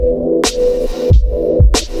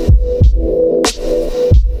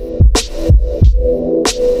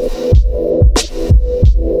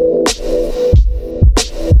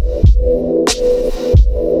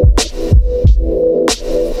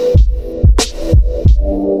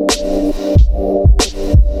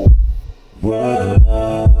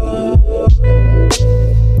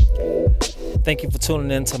Thank you for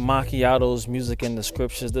tuning in to Macchiato's Music in the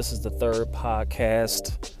Scriptures. This is the third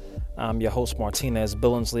podcast. I'm your host, Martinez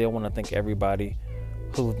Billingsley. I want to thank everybody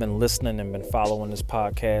who've been listening and been following this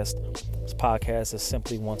podcast. This podcast is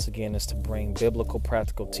simply, once again, is to bring biblical,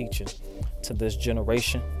 practical teaching to this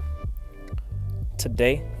generation.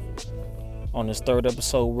 Today, on this third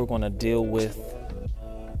episode, we're going to deal with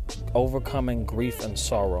overcoming grief and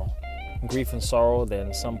sorrow. Grief and sorrow that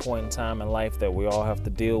at some point in time in life that we all have to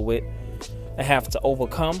deal with and have to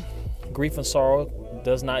overcome. Grief and sorrow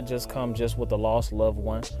does not just come just with a lost loved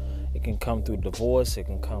one. It can come through divorce. It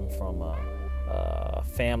can come from a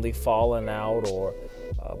family falling out or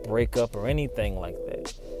a breakup or anything like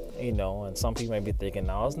that. You know, and some people may be thinking,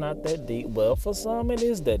 no, it's not that deep. Well, for some, it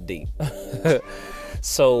is that deep.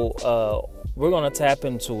 So we're going to tap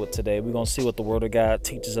into it today. We're going to see what the Word of God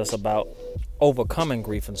teaches us about overcoming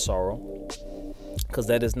grief and sorrow, because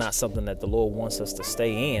that is not something that the Lord wants us to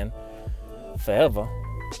stay in forever.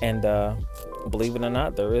 And believe it or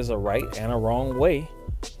not, there is a right and a wrong way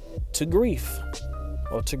to grief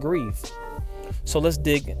or to grieve. So let's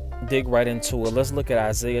dig right into it. Let's look at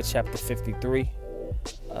Isaiah chapter 53,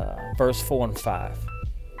 verse 4 and 5.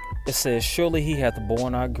 It says, "Surely he hath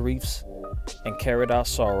borne our griefs and carried our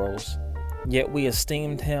sorrows, yet we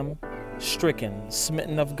esteemed him stricken,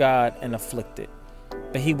 smitten of God, and afflicted.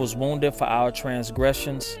 But he was wounded for our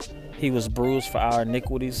transgressions, he was bruised for our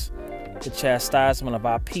iniquities. The chastisement of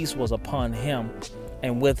our peace was upon him,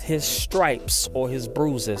 and with his stripes," or his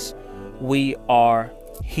bruises, "we are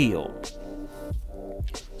healed."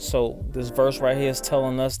 So this verse right here is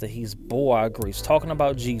telling us that he's bore our griefs. Talking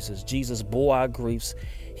about Jesus. Jesus bore our griefs.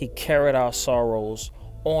 He carried our sorrows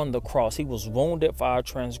on the cross. He was wounded for our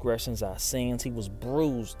transgressions, our sins. He was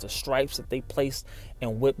bruised. The stripes that they placed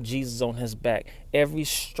and whipped Jesus on his back. Every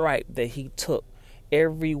stripe that he took,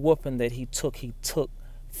 every whooping that he took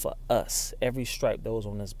for us. Every stripe that was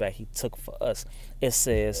on his back, he took for us. It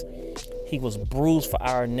says he was bruised for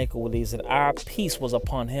our iniquities, and our peace was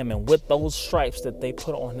upon him. And with those stripes that they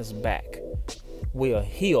put on his back, we are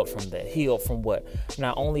healed from that. Healed from what?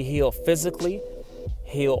 Not only healed physically,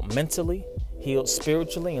 healed mentally, healed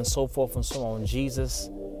spiritually, and so forth and so on. Jesus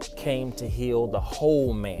came to heal the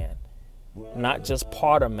whole man, not just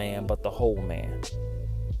part of man, but the whole man.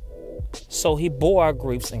 So he bore our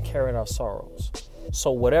griefs and carried our sorrows.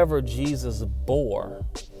 So whatever Jesus bore,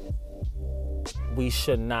 we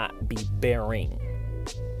should not be bearing.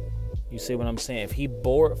 You see what I'm saying? If he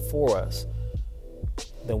bore it for us,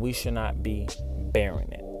 then we should not be bearing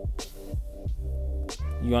it.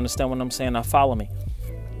 You understand what I'm saying? Now follow me.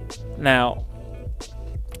 Now,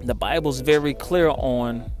 the Bible's very clear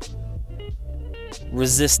on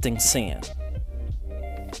resisting sin.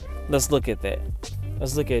 Let's look at that.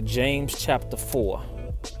 Let's look at James chapter 4.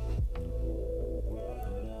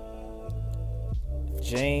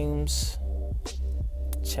 James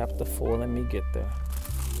chapter 4. Let me get there.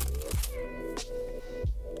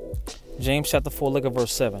 James chapter 4, look at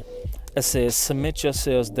verse 7. It says, "Submit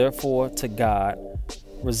yourselves therefore to God.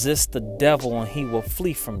 Resist the devil and he will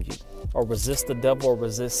flee from you." Or resist the devil, or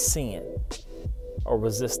resist sin, or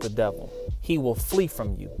resist the devil. He will flee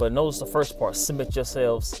from you. But notice the first part, submit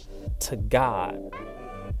yourselves to God.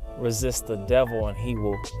 Resist the devil and he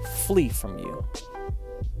will flee from you.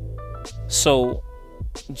 So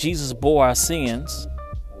Jesus bore our sins.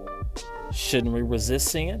 Shouldn't we resist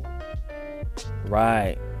sin?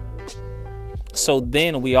 Right. So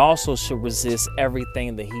then we also should resist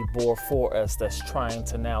everything that he bore for us that's trying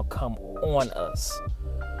to now come on us.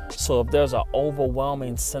 So if there's an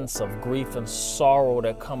overwhelming sense of grief and sorrow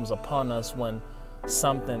that comes upon us when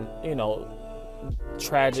something,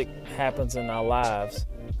 tragic happens in our lives,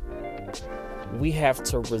 we have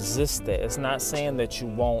to resist that. It's not saying that you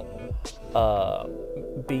won't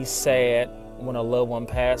be sad when a loved one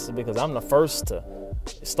passes, because I'm the first to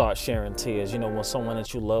start sharing tears. When someone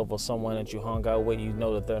that you love or someone that you hung out with, you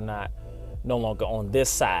know that they're no longer on this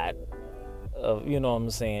side of,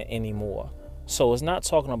 anymore. So it's not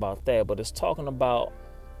talking about that, but it's talking about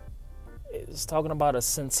a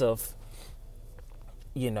sense of,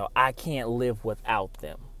 I can't live without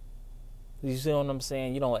them. You see what I'm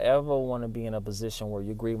saying? You don't ever want to be in a position where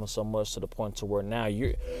you're grieving so much to the point to where now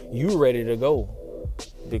you're ready to go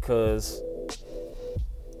because,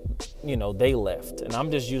 they left. And I'm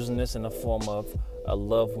just using this in the form of a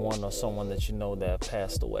loved one or someone that that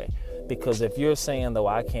passed away. Because if you're saying, though,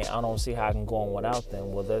 I don't see how I can go on without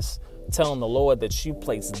them, well, that's telling the Lord that you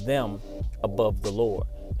place them above the Lord.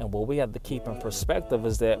 And what we have to keep in perspective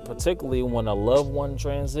is that, particularly when a loved one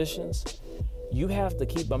transitions, you have to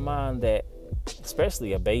keep in mind that,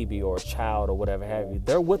 especially a baby or a child or whatever have you,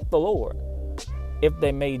 they're with the Lord. if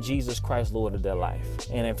they made Jesus Christ Lord of their life.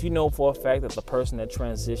 And if you know for a fact that the person that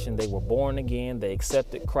transitioned, they were born again, they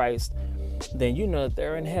accepted Christ, then you know that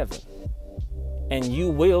they're in heaven. And you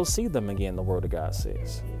will see them again, the Word of God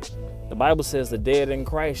says. The Bible says the dead in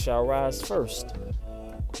Christ shall rise first.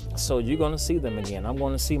 So you're going to see them again. I'm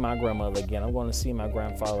going to see my grandmother again. I'm going to see my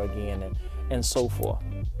grandfather again, and so forth.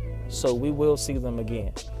 So we will see them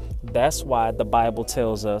again. That's why the Bible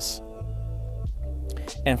tells us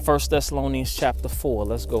in 1 Thessalonians chapter 4,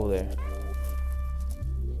 let's go there.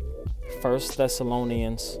 1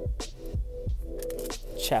 Thessalonians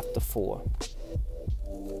chapter 4.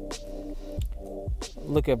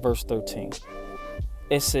 Look at verse 13.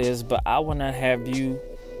 It says, "But I will not have you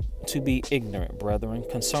to be ignorant, brethren,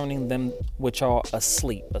 concerning them which are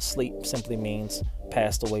asleep." Asleep simply means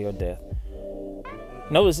passed away or death.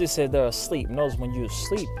 Notice it said they're asleep. Notice when you're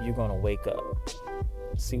asleep, you're going to wake up.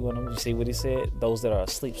 See what he said? Those that are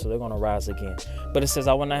asleep, so they're going to rise again. But it says,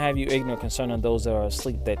 "I will not have you ignorant concerning those that are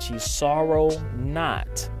asleep, that ye sorrow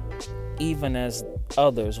not, even as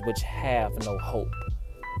others which have no hope."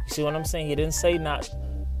 You see what I'm saying? He didn't say not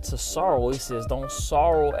to sorrow. He says, don't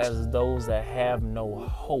sorrow as those that have no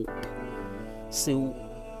hope. See,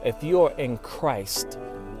 if you're in Christ,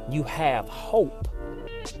 you have hope.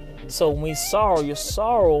 So when we sorrow, you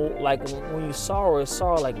sorrow like when you sorrow, it's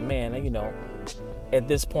sorrow like, man, at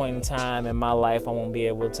this point in time in my life, I won't be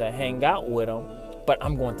able to hang out with them, but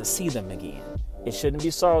I'm going to see them again. It shouldn't be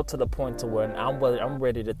sorrow to the point to where I'm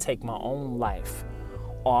ready to take my own life,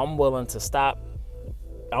 or I'm willing to stop.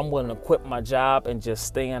 I'm willing to quit my job and just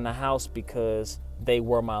stay in the house because they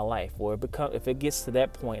were my life. Or if it gets to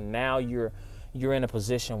that point, now you're in a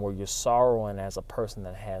position where you're sorrowing as a person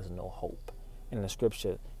that has no hope. In the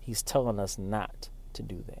scripture, he's telling us not to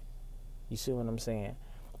do that. You see what I'm saying?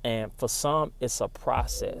 And for some, it's a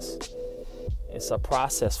process. It's a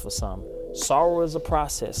process for some. Sorrow is a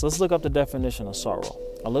process. Let's look up the definition of sorrow.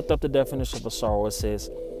 I looked up the definition of sorrow. It says,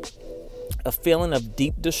 a feeling of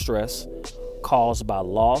deep distress caused by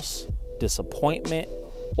loss, disappointment,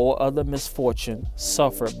 or other misfortune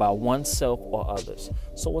suffered by oneself or others.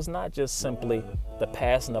 So it's not just simply the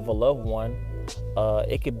passing of a loved one.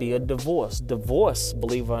 It could be a divorce. Divorce,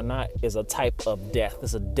 believe it or not, is a type of death.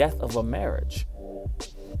 It's a death of a marriage.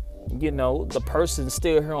 The person's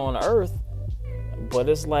still here on earth, but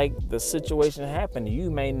it's like the situation happened.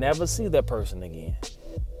 You may never see that person again.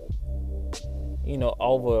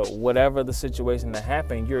 Over whatever the situation that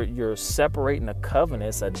happened, you're separating a covenant.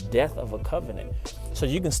 It's a death of a covenant. So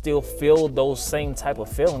you can still feel those same type of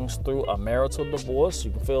feelings through a marital divorce.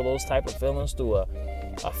 You can feel those type of feelings through a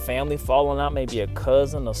family falling out, maybe a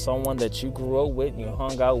cousin or someone that you grew up with and you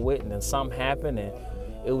hung out with, and then something happened and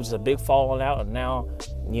it was a big falling out, and now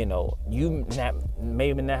you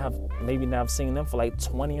maybe not have seen them for like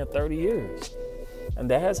 20 or 30 years. And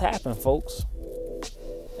that has happened, folks.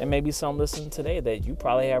 And maybe some listening today that you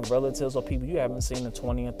probably have relatives or people you haven't seen in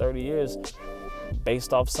 20 or 30 years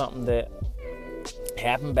based off something that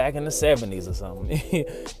happened back in the 70s or something.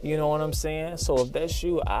 You know what I'm saying? So if that's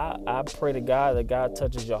you, I pray to God that God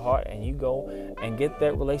touches your heart and you go and get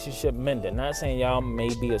that relationship mended. Not saying y'all may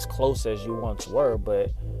be as close as you once were,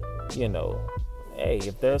 but hey,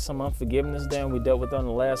 if there's some unforgiveness there, we dealt with on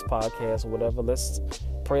the last podcast or whatever, let's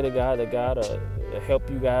pray to God that God help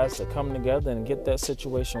you guys to come together and get that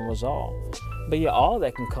situation resolved. But yeah, all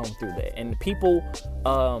that can come through that. And people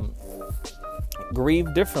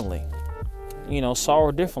grieve differently,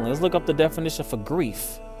 sorrow differently. Let's look up the definition for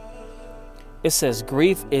grief. It says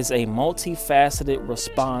grief is a multifaceted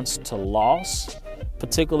response to loss,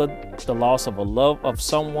 particularly the loss of a love of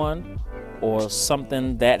someone or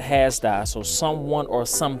something that has died. So someone or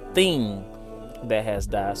something that has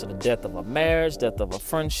died. So the death of a marriage, death of a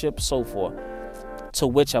friendship, so forth, to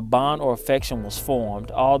which a bond or affection was formed.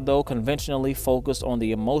 Although conventionally focused on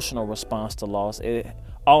the emotional response to loss, it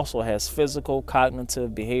also has physical,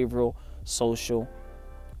 cognitive, behavioral, social,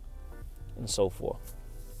 and so forth.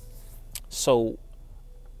 So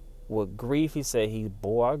with grief, he said he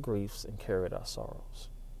bore our griefs and carried our sorrows.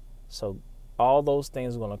 So all those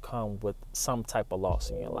things are going to come with some type of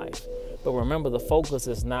loss in your life. But remember, the focus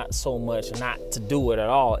is not so much not to do it at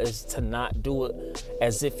all, is to not do it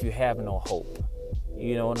as if you have no hope.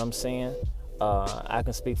 You know what I'm saying? I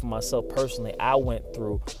can speak for myself personally. I went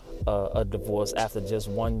through a divorce after just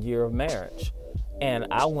 1 year of marriage. And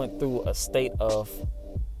I went through a state of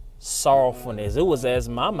sorrowfulness. It was as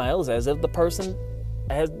if the person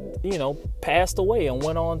had, passed away and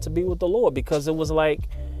went on to be with the Lord, because it was like,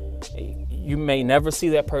 you may never see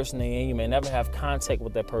that person again. You may never have contact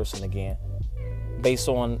with that person again based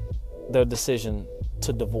on their decision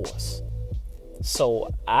to divorce.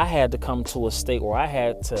 So I had to come to a state where I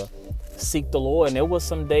had to seek the Lord. And there was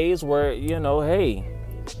some days where, hey,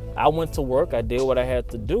 I went to work, I did what I had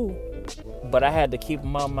to do, but I had to keep in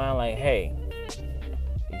my mind like, hey,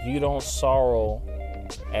 you don't sorrow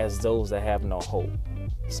as those that have no hope.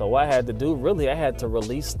 So what I had to do, really, I had to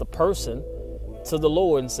release the person to the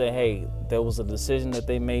Lord and say, hey, there was a decision that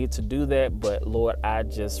they made to do that, but Lord, I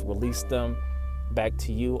just released them back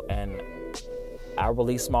to you, and I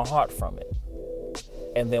released my heart from it.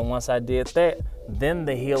 And then once I did that, then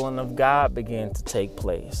the healing of God began to take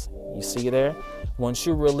place. You see there? Once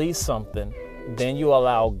you release something, then you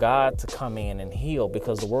allow God to come in and heal,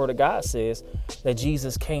 because the word of God says that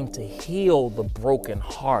Jesus came to heal the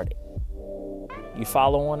brokenhearted. You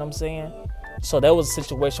follow what I'm saying? So there was a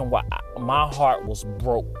situation where my heart was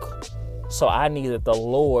broke. So I needed the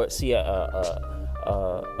Lord. See, a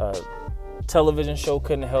television show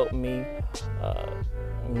couldn't help me.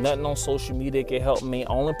 Nothing on social media could help me.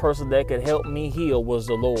 Only person that could help me heal was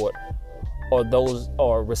the Lord,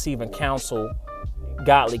 or receiving counsel,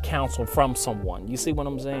 godly counsel from someone. You see what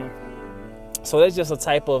I'm saying? So that's just a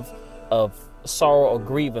type of sorrow or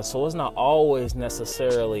grievance. So it's not always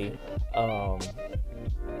necessarily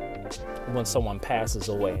when someone passes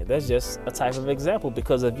away. That's just a type of example,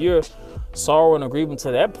 because if you're sorrowing or grieving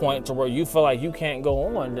to that point to where you feel like you can't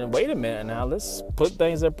go on, then wait a minute, now let's put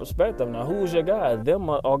things in perspective. Now, who is your God, them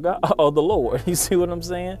or God or the Lord? You see what I'm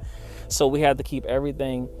saying? So we have to keep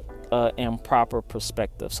everything in proper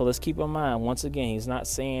perspective. So let's keep in mind, once again, he's not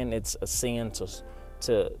saying it's a sin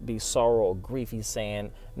to be sorrow or grief. He's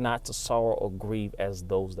saying not to sorrow or grieve as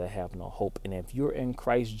those that have no hope. And if you're in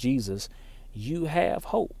Christ Jesus, you have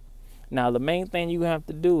hope. Now, the main thing you have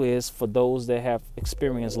to do is, for those that have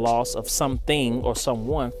experienced loss of something or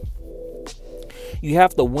someone, you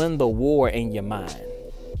have to win the war in your mind.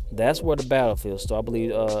 That's where the battlefield starts. I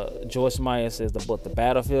believe Joyce Meyer says the book, The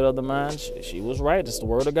Battlefield of the Mind. She was right. It's the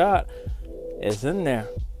word of God. It's in there.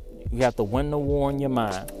 You have to win the war in your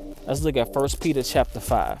mind. Let's look at 1 Peter chapter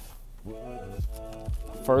 5.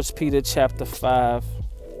 1 Peter chapter 5,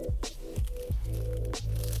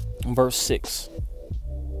 verse 6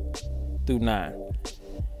 through 9.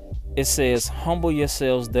 It says, humble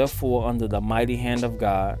yourselves therefore under the mighty hand of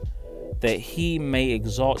God, that he may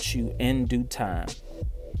exalt you in due time,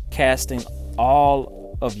 casting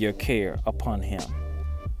all of your care upon him,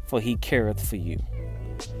 for he careth for you.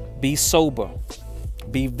 Be sober,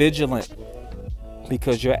 be vigilant,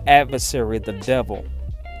 because your adversary the devil,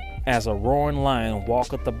 as a roaring lion,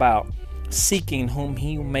 walketh about, seeking whom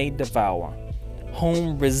he may devour.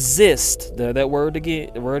 Whom resist, that word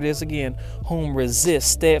again, the word is again, whom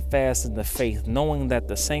resist steadfast in the faith, knowing that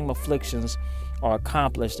the same afflictions are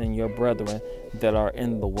accomplished in your brethren that are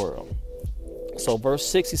in the world. So verse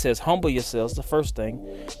 6, he says, humble yourselves, the first thing,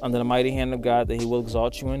 under the mighty hand of God, that he will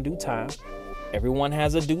exalt you in due time. Everyone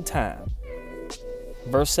has a due time.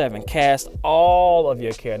 Verse 7, cast all of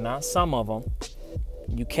your care, not some of them.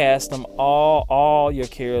 You cast them all your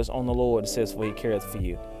cares on the Lord, it says, for he careth for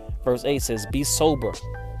you. Verse 8 says, be sober,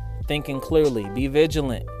 thinking clearly, be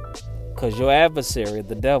vigilant, because your adversary,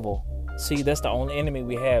 the devil, see, that's the only enemy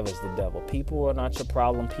we have is the devil. People are not your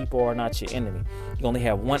problem. People are not your enemy. You only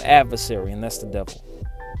have one adversary, and that's the devil.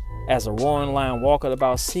 As a roaring lion walketh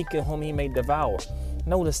about, seeking whom he may devour.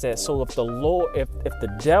 Notice that. So if the Lord, if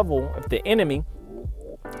the devil, if the enemy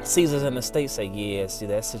sees us in the state, say, yeah, see,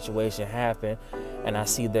 that situation happened, and I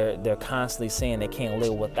see they're constantly saying they can't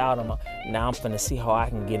live without him. Now I'm finna see how I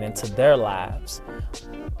can get into their lives.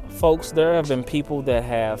 Folks, there have been people that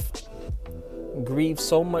have grieved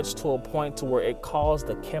so much to a point to where it caused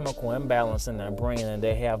a chemical imbalance in their brain, and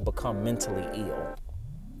they have become mentally ill.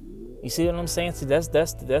 You see what I'm saying? See,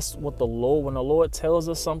 that's what the Lord, when the Lord tells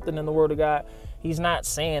us something in the Word of God, he's not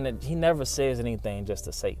saying it. He never says anything just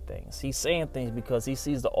to say things. He's saying things because he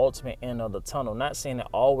sees the ultimate end of the tunnel. Not saying that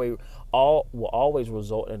all will always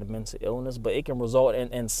result in a mental illness, but it can result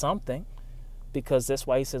in something, because that's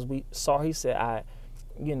why he says he said,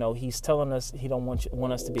 he's telling us he don't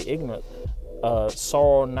want us to be ignorant.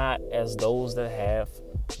 Sorrow not as those that have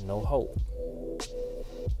no hope.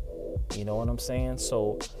 You know what I'm saying?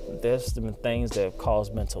 So there's been things that have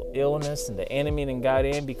caused mental illness, and the enemy then got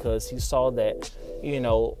in because he saw that,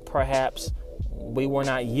 perhaps we were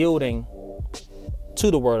not yielding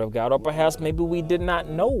to the word of God, or perhaps maybe we did not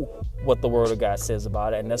know what the word of God says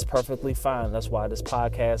about it, and that's perfectly fine. That's why this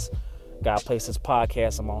podcast, God placed this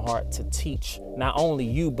podcast in my heart to teach not only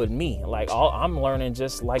you, but me. I'm learning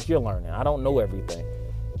just like you're learning. I don't know everything.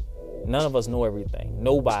 None of us know everything.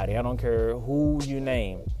 Nobody. I don't care who you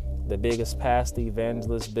name. The biggest pastor,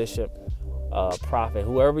 evangelist, bishop, prophet,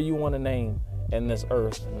 whoever you want to name in this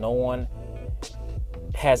earth, no one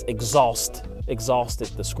has exhausted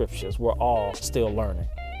the scriptures. We're all still learning.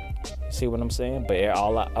 See what I'm saying? But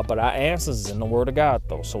our answers is in the Word of God,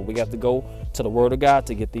 though. So we got to go to the Word of God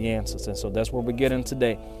to get the answers. And so that's where we're getting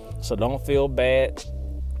today. So don't feel bad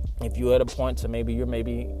if you're at a point to you're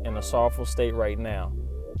in a sorrowful state right now.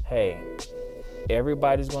 Hey,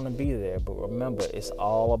 everybody's going to be there. But remember, it's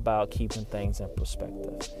all about keeping things in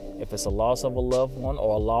perspective. If it's a loss of a loved one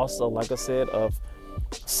or a loss of, like I said, of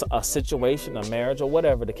a situation, a marriage, or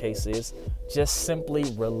whatever the case is, just simply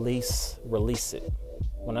release it.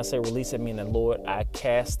 When I say release it, meaning, Lord, I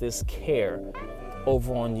cast this care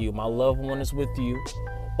over on you. My loved one is with you,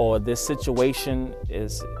 or this situation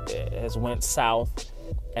has went south,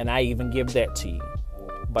 and I even give that to you.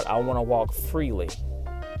 But I want to walk freely.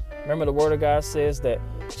 Remember, the Word of God says that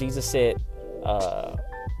Jesus said,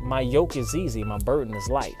 my yoke is easy, my burden is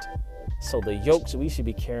light. So the yokes we should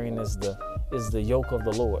be carrying is the yoke of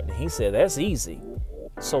the Lord. And he said that's easy.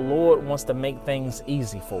 So Lord wants to make things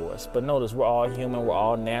easy for us. But notice, we're all human, we're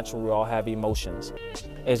all natural, we all have emotions.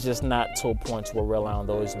 It's just not to a point where we're allowing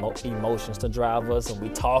those emotions to drive us and we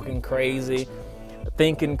talking crazy,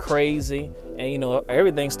 thinking crazy. And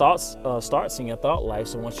everything starts in your thought life.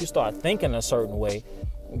 So once you start thinking a certain way,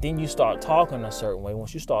 then you start talking a certain way.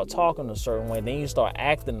 Once you start talking a certain way, then you start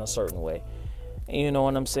acting a certain way. You know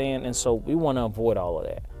what I'm saying? And so we want to avoid all of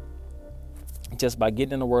that. Just by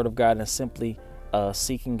getting in the Word of God and simply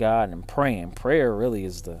seeking God and praying. Prayer really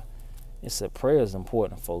is prayer is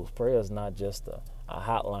important, folks. Prayer is not just a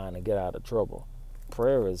hotline to get out of trouble.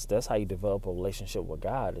 That's how you develop a relationship with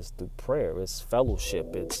God, is through prayer. It's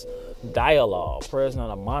fellowship. It's dialogue. Prayer is not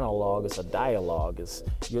a monologue. It's a dialogue.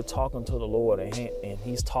 You're talking to the Lord and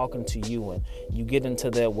he's talking to you, and you get into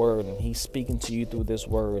that word and he's speaking to you through this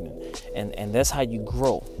word. And that's how you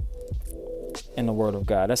grow in the Word of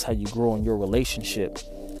God. That's how you grow in your relationship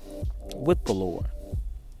with the Lord.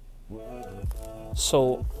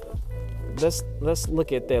 So let's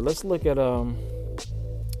look at that. Let's look at I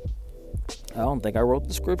don't think I wrote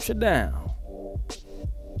the scripture down.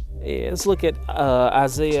 Yeah, let's look at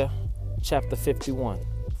Isaiah chapter 51.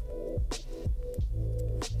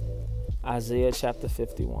 Isaiah chapter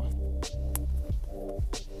 51.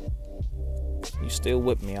 You still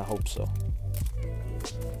with me? I hope so.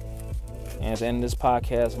 And at the end of this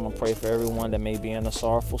podcast, I'm going to pray for everyone that may be in a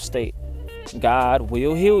sorrowful state. God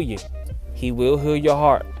will heal you. He will heal your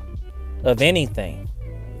heart of anything.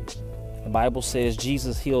 The Bible says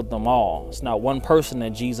Jesus healed them all. It's not one person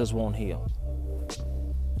that Jesus won't heal.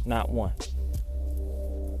 Not one.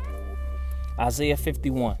 Isaiah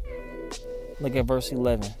 51. Look at verse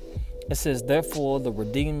 11. It says, therefore the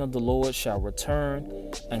redeemed of the Lord shall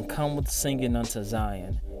return and come with singing unto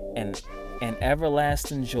Zion, and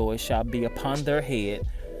everlasting joy shall be upon their head.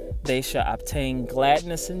 They shall obtain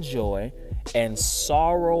gladness and joy, and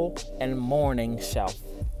sorrow and mourning shall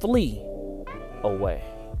flee away.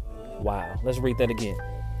 Wow. Let's read that again.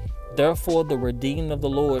 Therefore the redeemed of the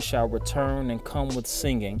Lord shall return and come with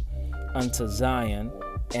singing unto Zion,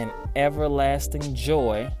 and everlasting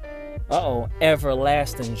joy.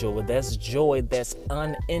 Everlasting joy. That's joy that's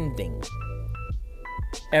unending.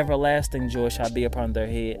 Everlasting joy shall be upon their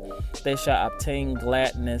head. They shall obtain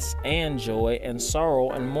gladness and joy, and sorrow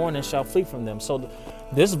and mourning shall flee from them. So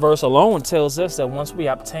this verse alone tells us that once we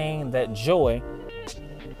obtain that joy,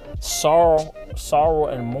 sorrow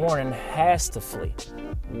and mourning has to flee.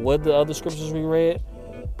 What the other scriptures we read?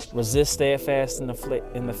 Resist steadfast in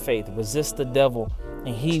the faith. Resist the devil,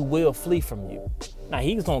 and he will flee from you. Now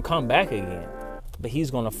he's gonna come back again, but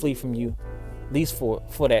he's gonna flee from you, at least for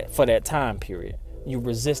that time period. You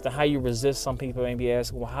resist, and how you resist, some people may be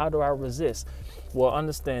asking, well, how do I resist? Well,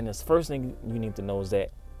 understand this. First thing you need to know is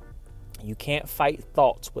that you can't fight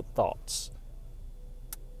thoughts with thoughts.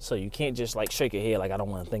 So you can't just like shake your head like I don't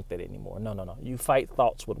want to think that anymore. No. You fight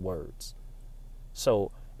thoughts with words.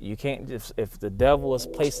 So you can't just, if the devil is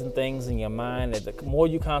placing things in your mind, that the more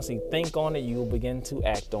you constantly think on it, you'll begin to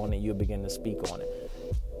act on it. You'll begin to speak on it.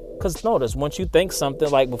 Because notice, once you think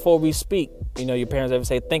something, like before we speak, your parents ever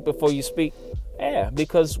say, think before you speak? Yeah,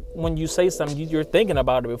 because when you say something, you're thinking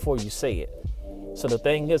about it before you say it. So the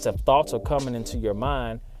thing is, if thoughts are coming into your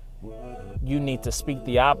mind, you need to speak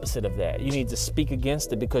the opposite of that. You need to speak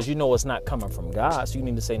against it, because you know it's not coming from God. So you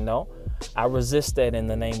need to say, no, I resist that in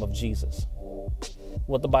the name of Jesus.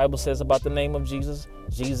 What the Bible says about the name of Jesus,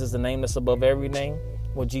 Jesus is the name that's above every name.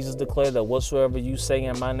 What Jesus declared, that whatsoever you say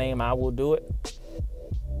in my name, I will do it.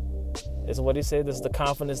 Is what he said. This is the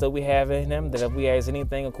confidence that we have in him, that if we ask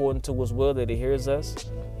anything according to his will, that he hears us.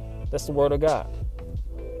 That's the word of God.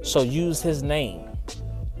 So use his name.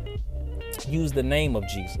 Use the name of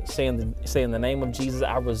Jesus. Saying the name of Jesus,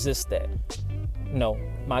 I resist that. No,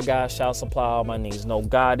 my God shall supply all my needs. No,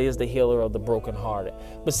 God is the healer of the brokenhearted.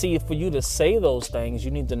 But see, for you to say those things,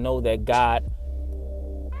 you need to know that God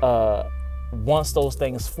wants those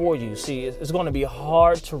things for you. See, it's going to be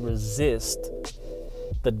hard to resist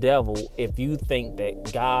the devil if you think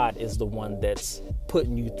that God is the one that's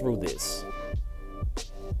putting you through this.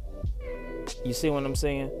 You see what I'm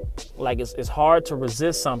saying? Like, it's hard to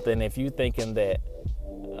resist something if you thinking that,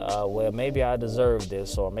 well, maybe I deserve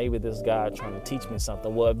this, or maybe this God trying to teach me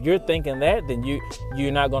something. Well, if you're thinking that, then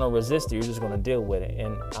you're not going to resist it. You're just going to deal with it.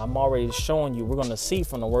 And I'm already showing you, we're going to see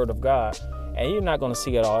from the Word of God. And you're not going to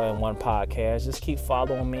see it all in one podcast. Just keep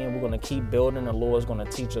following me, and we're going to keep building. The Lord's going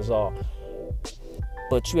to teach us all.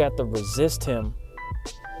 But you have to resist him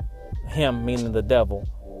meaning the devil,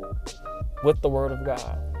 with the Word of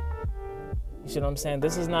God. You see what I'm saying?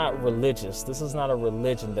 This is not religious. This is not a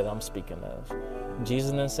religion that I'm speaking of.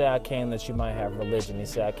 Jesus didn't say I came that you might have religion. He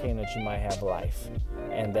said I came that you might have life,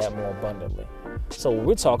 and that more abundantly. So what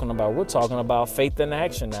we're talking about faith in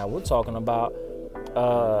action now. We're talking about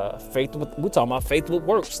faith with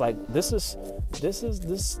works. Like this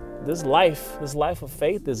life of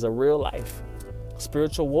faith is a real life.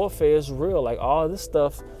 Spiritual warfare is real. Like all this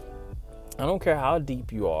stuff, I don't care how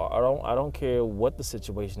deep you are. I don't care what the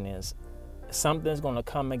situation is. Something's going to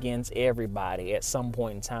come against everybody at some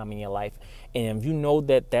point in time in your life. And if you know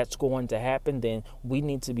that that's going to happen, then we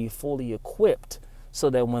need to be fully equipped so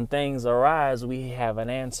that when things arise, we have an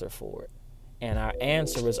answer for it. And our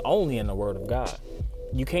answer is only in the Word of God.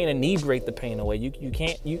 You can't inebriate the pain away. You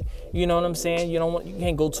can't, you know what I'm saying? You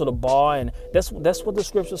can't go to the bar, and that's what the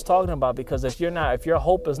scripture's talking about. Because if your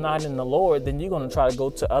hope is not in the Lord, then you're going to try to go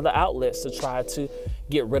to other outlets to try to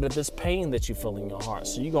get rid of this pain that you feel in your heart.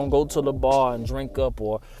 So you're going to go to the bar and drink up,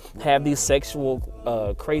 or have these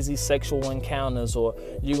crazy sexual encounters, or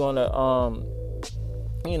you're going to,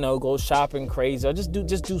 go shopping crazy, or just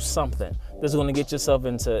do something that's going to get yourself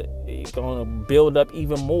going to build up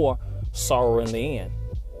even more sorrow in the end.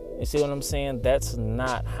 You see what I'm saying? That's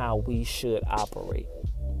not how we should operate.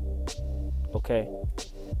 Okay?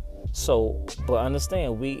 So, but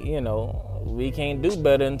understand, we can't do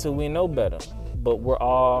better until we know better. But we're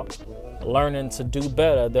all learning to do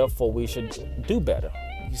better, therefore we should do better.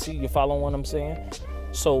 You following what I'm saying?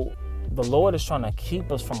 So the Lord is trying to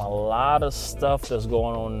keep us from a lot of stuff that's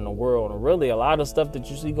going on in the world. And really, a lot of stuff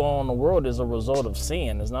that you see going on in the world is a result of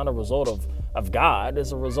sin. It's not a result of God.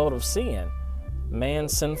 It's a result of sin.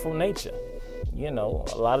 Man's sinful nature. A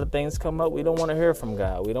lot of things come up. We don't want to hear from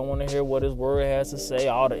God. We don't want to hear what his word has to say.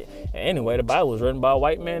 Anyway, the Bible was written by a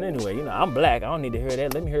white man anyway. I'm black. I don't need to hear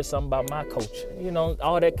that. Let me hear something about my culture.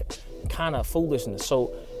 All that kind of foolishness.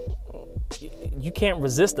 So you can't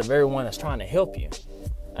resist the very one that's trying to help you.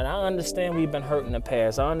 And I understand we've been hurt in the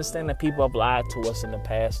past. I understand that people have lied to us in the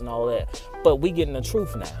past and all that. But we getting the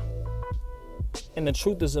truth now. And the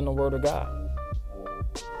truth is in the Word of God.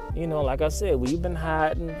 Like I said, we've been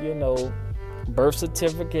hiding, birth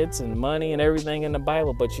certificates and money and everything in the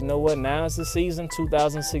Bible. But you know what? Now is the season,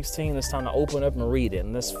 2016. It's time to open up and read it.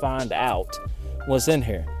 And let's find out what's in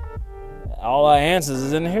here. All our answers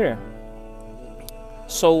is in here.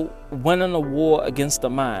 So, winning the war against the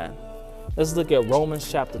mind. Let's look at Romans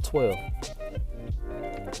chapter 12.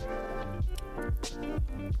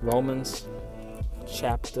 Romans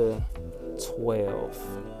chapter 12.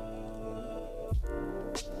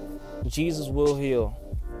 Jesus will heal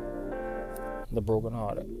the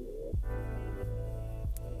brokenhearted.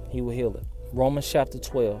 He will heal it. Romans chapter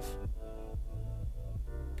 12.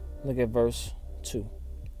 Look at verse 2.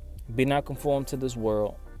 Be not conformed to this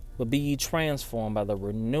world, but be ye transformed by the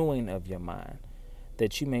renewing of your mind,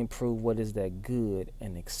 that you may prove what is that good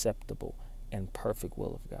and acceptable and perfect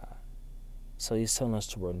will of God. So he's telling us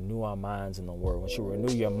to renew our minds in the Word. Once you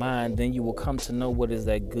renew your mind, then you will come to know what is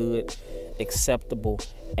that good, acceptable,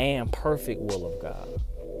 and perfect will of God.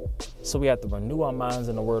 So we have to renew our minds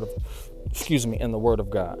in the Word of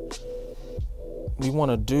God. We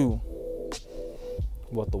want to do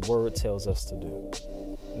what the Word tells us to do.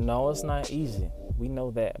 No, it's not easy. We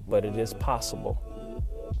know that, but it is possible.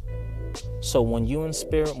 So when you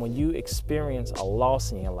experience a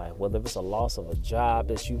loss in your life, whether it's a loss of a job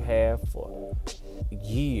that you have for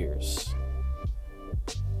years,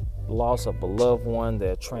 loss of a loved one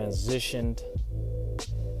that transitioned,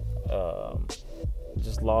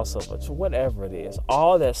 just loss of whatever it is,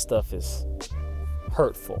 all that stuff is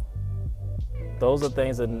hurtful. Those are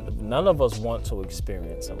things that none of us want to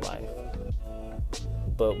experience in life.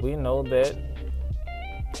 But we know that,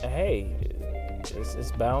 hey,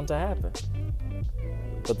 it's bound to happen.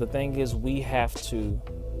 But the thing is, we have to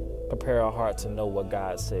prepare our heart to know what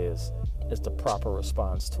God says is the proper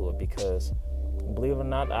response to it, because Believe it or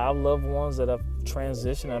not, our loved ones that have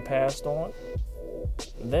transitioned and passed on,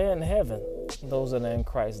 they're in heaven. Those that are in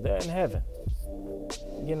Christ, they're in heaven.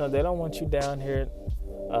 You know, they don't want you down here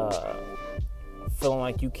feeling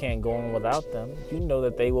like you can't go on without them. You know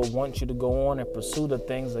that they will want you to go on and pursue the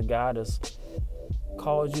things that God has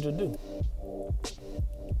called you to do.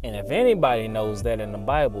 And if anybody knows that in the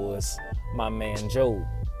Bible, it's my man Job.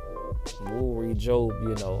 We'll read Job,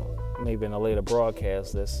 maybe in a later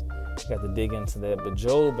broadcast. Got to dig into that. But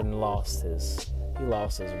Job lost his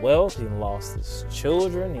wealth, he lost his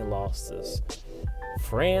children, he lost his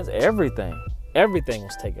friends, everything. Everything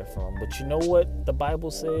was taken from him. But you know what the Bible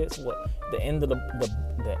says? What the end of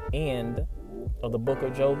the end of the book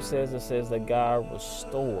of Job says? It says that God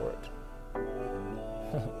restored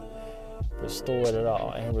it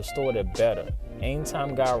all, and he restored it better.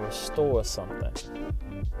 Anytime God restores something,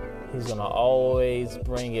 he's gonna always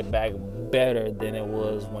bring it back better than it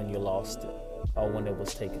was when you lost it or when it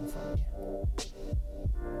was taken from you.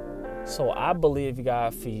 So I believe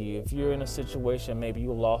God for you. If you're in a situation, maybe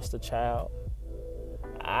you lost a child,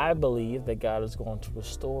 I believe that God is going to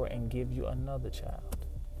restore and give you another child.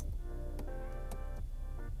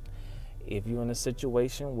 If you're in a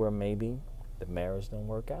situation where maybe the marriage didn't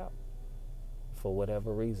work out for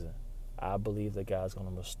whatever reason, I believe that God's going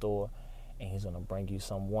to restore and he's going to bring you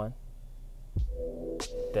someone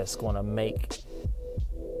that's going to make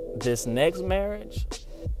this next marriage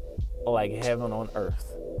like heaven on earth.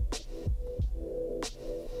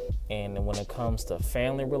 And when it comes to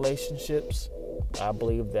family relationships, I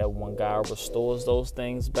believe that when God restores those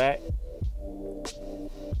things back,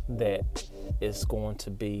 that it's going to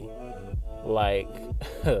be like,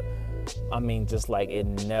 just like it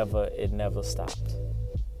never stopped.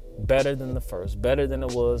 Better than the first, better than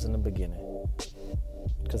it was in the beginning.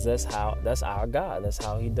 Because that's our God. That's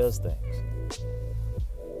how he does things.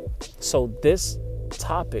 So this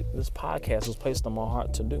topic, this podcast was placed on my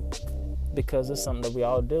heart to do. Because it's something that we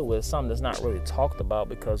all deal with. It's something that's not really talked about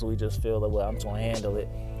because we just feel that, well, I'm just going to handle it.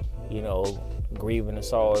 Grieving and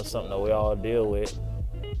sorrow is something that we all deal with.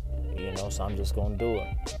 So I'm just going to do it.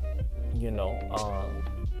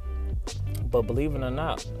 But believe it or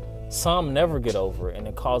not, some never get over it, and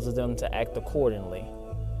it causes them to act accordingly.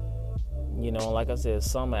 Like I said,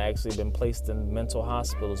 some have actually been placed in mental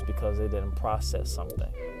hospitals because they didn't process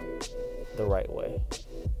something the right way.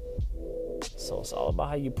 So it's all about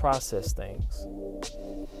how you process things.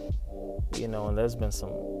 And there's been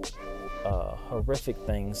some horrific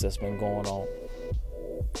things that's been going on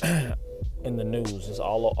in the news. It's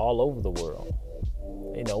all over the world.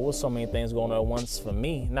 With so many things going on at once for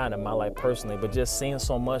me, not in my life personally, but just seeing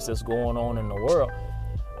so much that's going on in the world.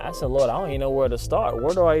 I said, Lord, I don't even know where to start.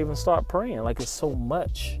 Where do I even start praying? Like, it's so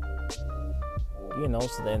much.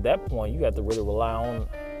 So then at that point, you have to really rely on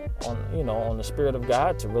the Spirit of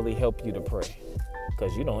God to really help you to pray.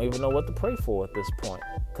 Because you don't even know what to pray for at this point.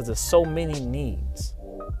 Because there's so many needs.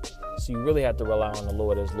 So you really have to rely on the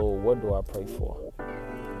Lord as, Lord, what do I pray for?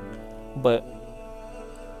 But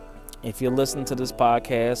if you're listening to this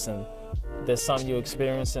podcast and there's something you're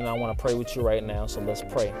experiencing, I want to pray with you right now. So let's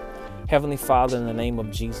pray. Heavenly Father, in the name of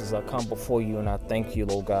Jesus, I come before you and I thank you,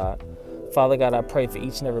 Lord God. Father God, I pray for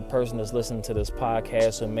each and every person that's listening to this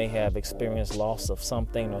podcast who may have experienced loss of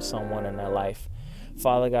something or someone in their life.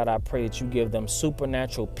 Father God, I pray that you give them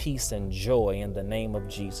supernatural peace and joy in the name of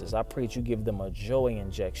Jesus. I pray that you give them a joy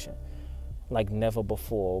injection like never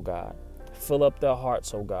before, oh God. Fill up their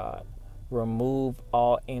hearts, oh God. Remove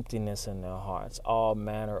all emptiness in their hearts, all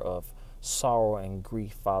manner of sorrow and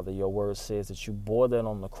grief, Father. Your word says that you bore that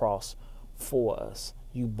on the cross for us.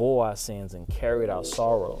 You bore our sins and carried our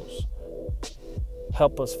sorrows.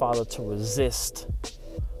 Help us, Father, to resist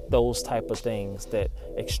those type of things, that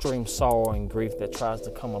extreme sorrow and grief that tries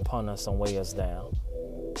to come upon us and weigh us down.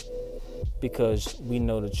 Because we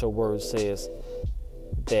know that your word says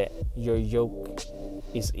that your yoke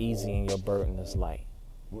is easy and your burden is light.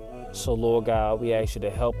 So, Lord God, we ask you to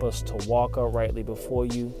help us to walk uprightly before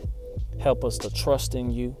you. Help us to trust in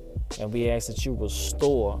you. And we ask that you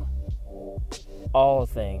restore all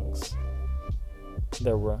things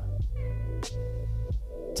that were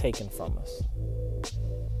taken from us,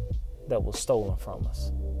 that was stolen from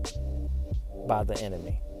us by the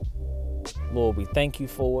enemy. Lord, we thank you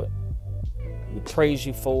for it. We praise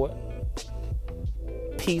you for it.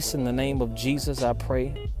 Peace in the name of Jesus, I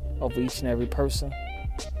pray, over each and every person.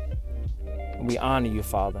 We honor you,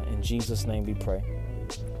 Father. In Jesus' name we pray.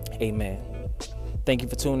 Amen. Thank you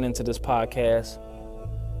for tuning into this podcast.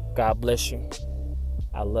 God bless you.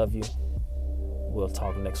 I love you. We'll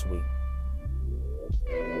talk next week.